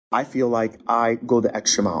I feel like I go the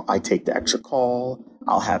extra mile. I take the extra call.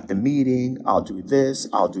 I'll have the meeting. I'll do this.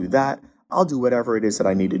 I'll do that. I'll do whatever it is that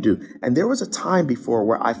I need to do. And there was a time before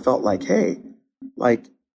where I felt like, hey, like,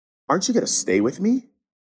 aren't you going to stay with me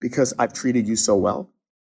because I've treated you so well?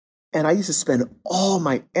 And I used to spend all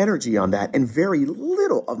my energy on that and very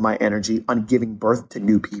little of my energy on giving birth to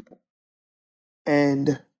new people.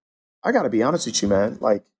 And I got to be honest with you, man,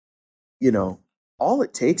 like, all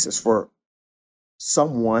it takes is for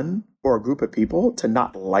someone or a group of people to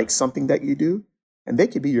not like something that you do, and they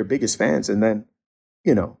could be your biggest fans. And then,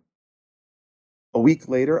 a week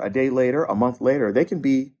later, a day later, a month later, they can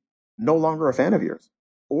be no longer a fan of yours,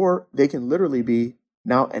 or they can literally be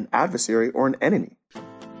now an adversary or an enemy.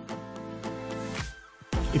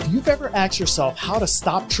 If you've ever asked yourself how to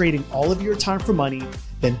stop trading all of your time for money,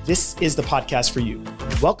 then this is the podcast for you.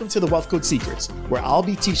 Welcome to the Wealth Code Secrets, where I'll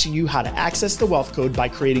be teaching you how to access the wealth code by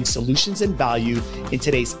creating solutions and value in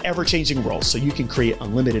today's ever-changing world so you can create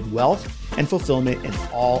unlimited wealth and fulfillment in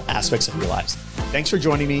all aspects of your lives. Thanks for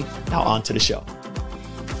joining me. Now on to the show.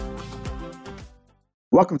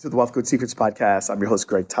 Welcome to the Wealth Code Secrets podcast. I'm your host,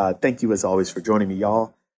 Greg Todd. Thank you as always for joining me,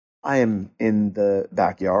 y'all. I am in the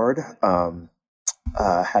backyard.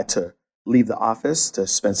 Had to leave the office to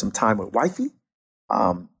spend some time with wifey.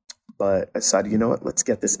 But I decided, you know what, let's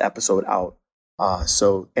get this episode out.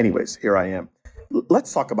 So anyways, here I am.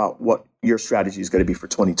 Let's talk about what your strategy is going to be for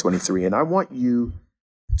 2023. And I want you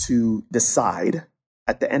to decide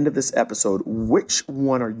at the end of this episode, which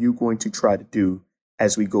one are you going to try to do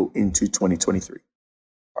as we go into 2023?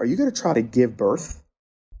 Are you going to try to give birth,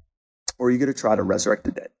 or are you going to try to resurrect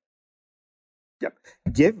the dead? Yep.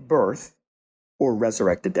 Give birth or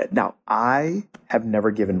resurrect the dead. Now, I have never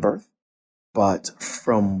given birth, but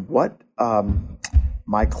from what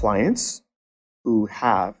my clients who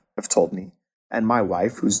have told me, and my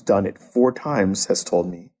wife, who's done it 4 times, has told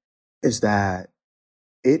me, is that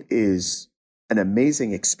it is an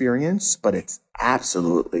amazing experience, but it's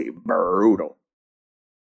absolutely brutal.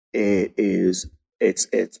 It's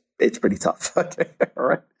pretty tough. Okay,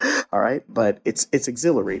 all right, but it's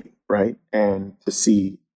exhilarating, right? And to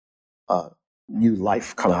see new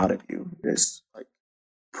life come out of you is like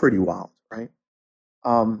pretty wild, right?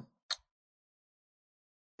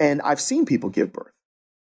 And I've seen people give birth.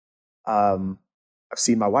 I've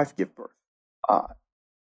seen my wife give birth.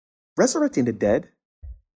 Resurrecting the dead,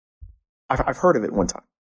 I've heard of it one time.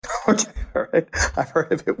 Okay, all right. I've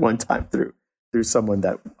heard of it one time through someone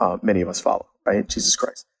that many of us follow, right? Jesus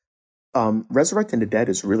Christ. Resurrecting the dead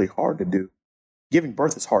is really hard to do. Giving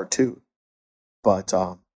birth is hard too, but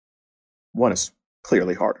one is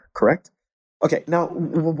clearly harder, correct? Okay, now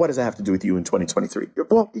what does that have to do with you in 2023?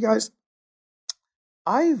 Well, you guys,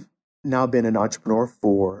 I've now been an entrepreneur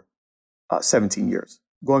for 17 years,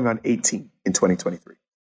 going on 18 in 2023.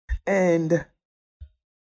 And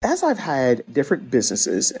as I've had different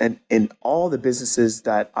businesses, and in all the businesses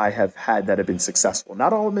that I have had that have been successful,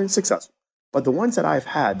 not all have been successful, but the ones that I've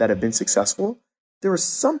had that have been successful, there is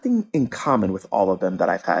something in common with all of them that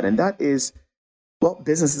I've had. And that is, well,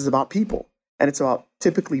 business is about people. And it's about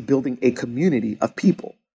typically building a community of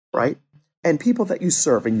people, right? And people that you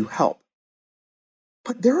serve and you help.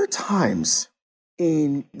 But there are times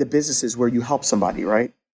in the businesses where you help somebody,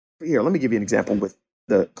 right? Here, let me give you an example with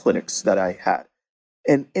the clinics that I had.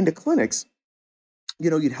 And in the clinics,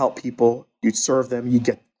 you'd help people, you'd serve them, you'd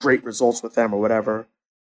get great results with them or whatever.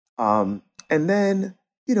 And then,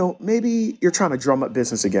 maybe you're trying to drum up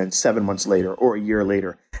business again 7 months later or a year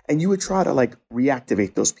later, and you would try to like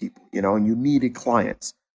reactivate those people, and you needed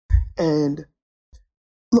clients. And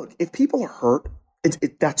look, if people are hurt,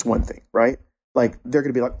 that's one thing, right? Like they're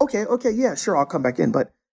going to be like, okay, yeah, sure, I'll come back in.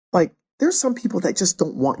 But like, there's some people that just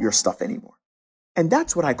don't want your stuff anymore. And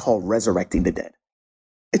that's what I call resurrecting the dead.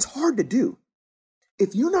 It's hard to do.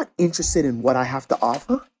 If you're not interested in what I have to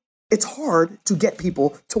offer, it's hard to get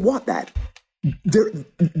people to want that.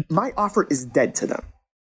 My offer is dead to them.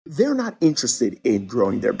 They're not interested in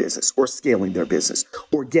growing their business or scaling their business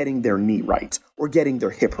or getting their knee right or getting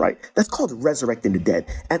their hip right. That's called resurrecting the dead.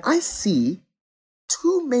 And I see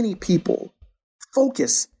too many people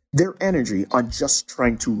focus their energy on just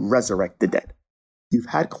trying to resurrect the dead. You've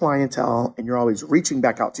had clientele and you're always reaching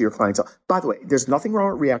back out to your clientele. By the way, there's nothing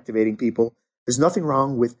wrong with reactivating people. There's nothing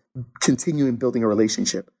wrong with continuing building a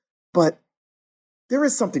relationship. But there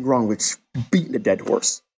is something wrong with beating a dead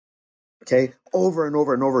horse, okay, over and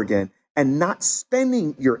over and over again, and not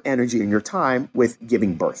spending your energy and your time with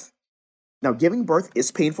giving birth. Now, giving birth is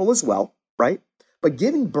painful as well, right? But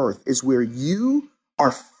giving birth is where you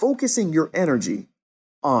are focusing your energy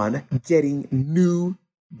on getting new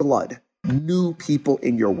blood, new people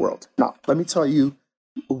in your world. Now, let me tell you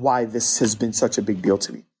why this has been such a big deal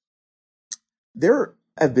to me. There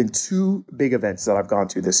have been two big events that I've gone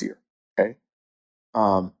to this year. Okay.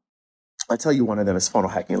 I tell you, one of them is Funnel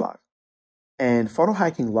Hacking Live. And Funnel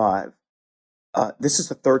Hacking Live, this is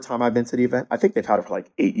the third time I've been to the event. I think they've had it for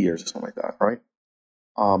like 8 years or something like that, right?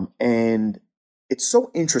 And it's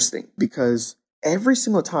so interesting because every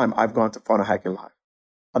single time I've gone to Funnel Hacking Live,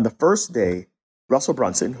 on the first day, Russell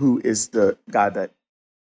Brunson, who is the guy that,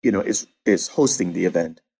 is hosting the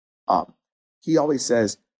event, he always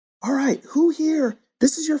says, all right, who here?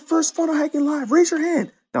 This is your first Funnel Hacking Live. Raise your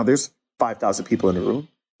hand. Now there's 5,000 people in the room.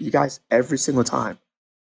 You guys, every single time,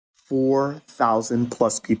 4,000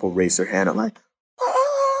 plus people raise their hand. I'm like,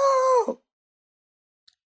 oh!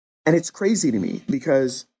 And it's crazy to me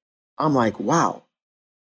because I'm like, wow,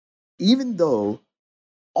 even though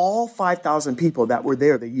all 5,000 people that were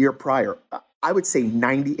there the year prior, I would say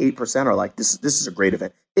 98% are like, this is a great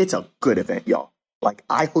event. It's a good event, y'all. Like,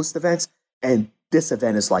 I host events, and this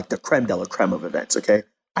event is like the creme de la creme of events, okay?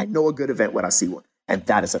 I know a good event when I see one, and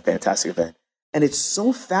that is a fantastic event. And it's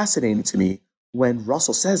so fascinating to me when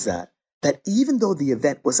Russell says that even though the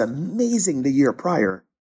event was amazing the year prior,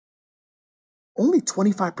 only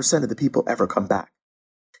 25% of the people ever come back.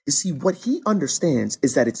 You see, what he understands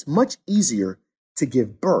is that it's much easier to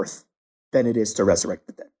give birth than it is to resurrect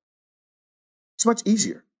the dead. It's much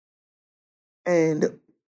easier. And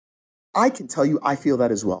I can tell you, I feel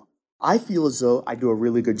that as well. I feel as though I do a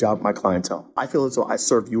really good job with my clientele. I feel as though I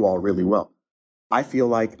serve you all really well. I feel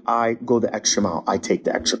like I go the extra mile. I take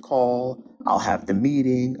the extra call. I'll have the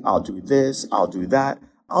meeting. I'll do this. I'll do that.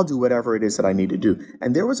 I'll do whatever it is that I need to do.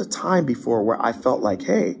 And there was a time before where I felt like,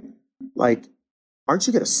 hey, like, aren't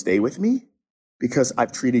you going to stay with me because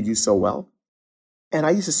I've treated you so well? And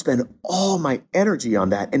I used to spend all my energy on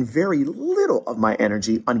that and very little of my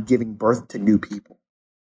energy on giving birth to new people.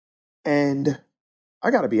 And I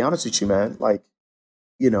got to be honest with you, man, like,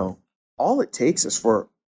 all it takes is for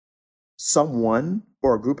someone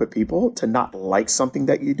or a group of people to not like something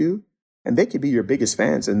that you do, and they could be your biggest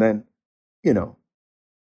fans. And then,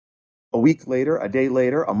 a week later, a day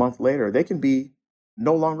later, a month later, they can be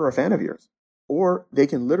no longer a fan of yours, or they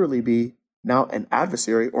can literally be now an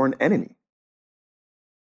adversary or an enemy.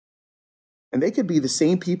 And they could be the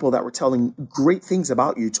same people that were telling great things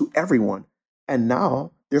about you to everyone. And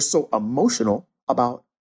now they're so emotional about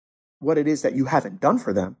what it is that you haven't done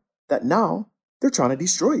for them that now they're trying to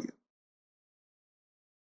destroy you.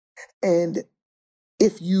 And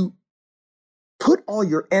if you put all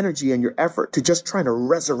your energy and your effort to just trying to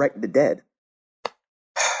resurrect the dead,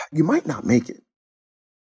 you might not make it.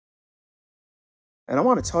 And I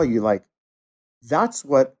want to tell you, like, that's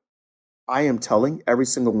what I am telling every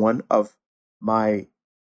single one of my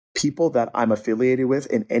people that I'm affiliated with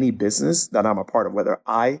in any business that I'm a part of, whether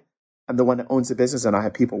I am the one that owns the business and I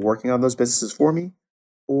have people working on those businesses for me,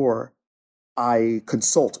 or I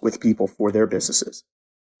consult with people for their businesses.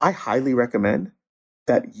 I highly recommend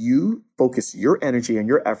that you focus your energy and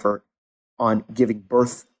your effort on giving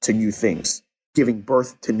birth to new things, giving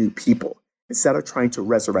birth to new people, instead of trying to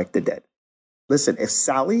resurrect the dead. Listen, if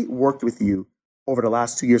Sally worked with you over the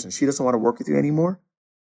last 2 years and she doesn't want to work with you anymore,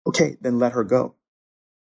 okay, then let her go.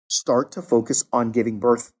 Start to focus on giving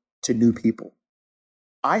birth to new people.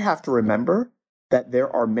 I have to remember that there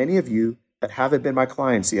are many of you that haven't been my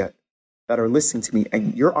clients yet that are listening to me,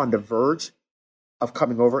 and you're on the verge of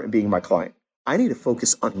coming over and being my client. I need to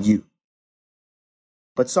focus on you.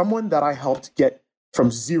 But someone that I helped get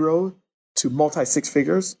from 0 to multi-six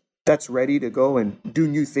figures, that's ready to go and do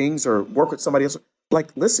new things or work with somebody else,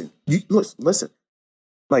 like, listen.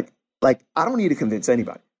 Like, I don't need to convince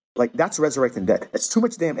anybody. Like, that's resurrecting dead. It's too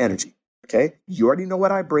much damn energy, okay? You already know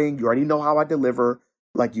what I bring. You already know how I deliver.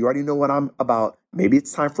 Like, you already know what I'm about. Maybe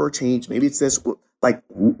it's time for a change. Maybe it's this. Like,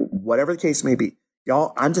 whatever the case may be.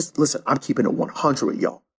 Y'all, I'm keeping it 100 with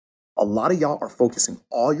y'all. A lot of y'all are focusing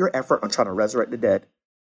all your effort on trying to resurrect the dead,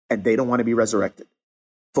 and they don't want to be resurrected.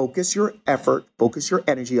 Focus your effort, focus your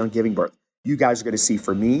energy on giving birth. You guys are going to see,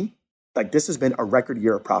 for me, like, this has been a record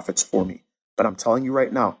year of profits for me. But I'm telling you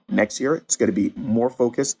right now, next year, it's going to be more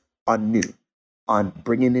focused on new, on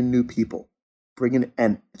bringing in new people,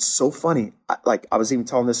 and it's so funny. I was even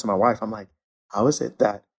telling this to my wife. I'm like, how is it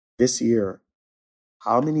that this year,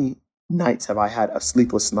 how many nights have I had of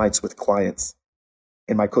sleepless nights with clients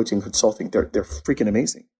in my coaching consulting? They're freaking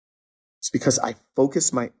amazing. It's because I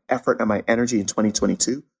focused my effort and my energy in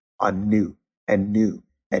 2022 on new and new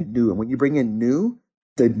and new. And when you bring in new,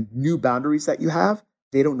 the new boundaries that you have,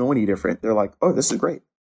 they don't know any different. They're like, oh, this is great.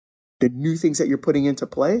 The new things that you're putting into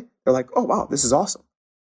play, they're like, oh, wow, this is awesome.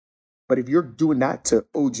 But if you're doing that to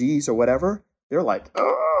OGs or whatever, they're like,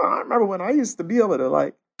 oh, I remember when I used to be able to,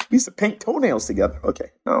 like, We used to paint toenails together.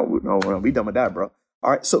 Okay, no, we done with that, bro.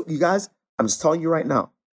 All right, so you guys, I'm just telling you right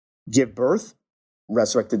now, give birth,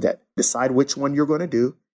 resurrect the dead. Decide which one you're going to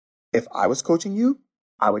do. If I was coaching you,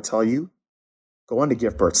 I would tell you, go on the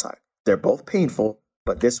give birth side. They're both painful,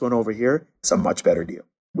 but this one over here is a much better deal.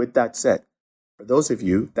 With that said, for those of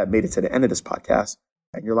you that made it to the end of this podcast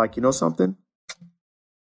and you're like, you know something?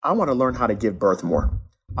 I want to learn how to give birth more.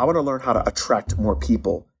 I want to learn how to attract more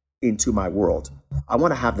people into my world. I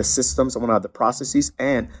want to have the systems, I want to have the processes,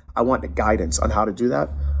 and I want the guidance on how to do that.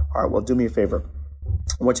 All right, well, do me a favor.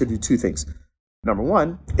 I want you to do two things. Number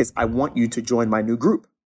one is I want you to join my new group.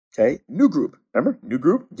 Okay, new group. Remember, new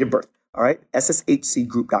group, give birth. All right,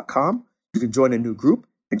 sshcgroup.com. You can join a new group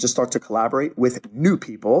and just start to collaborate with new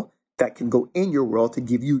people that can go in your world to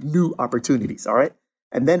give you new opportunities. All right.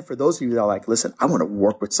 And then for those of you that are like, listen, I want to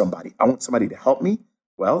work with somebody. I want somebody to help me.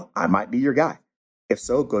 Well, I might be your guy. If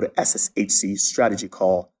so, go to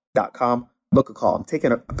sshcstrategycall.com, book a call.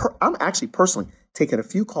 I'm actually personally taking a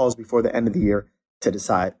few calls before the end of the year to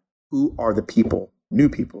decide who are the people, new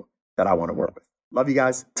people that I want to work with. Love you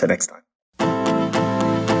guys. Till next time.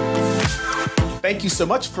 Thank you so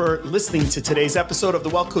much for listening to today's episode of the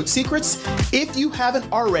Wealth Code Secrets. If you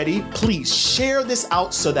haven't already, please share this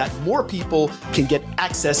out so that more people can get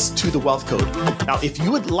access to the Wealth Code. Now, if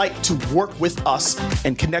you would like to work with us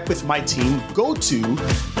and connect with my team, go to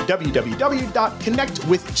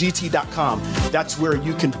www.connectwithgt.com. That's where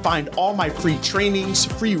you can find all my free trainings,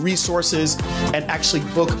 free resources, and actually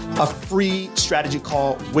book a free strategy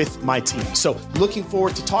call with my team. So looking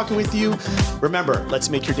forward to talking with you. Remember, let's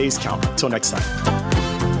make your days count. Until next time.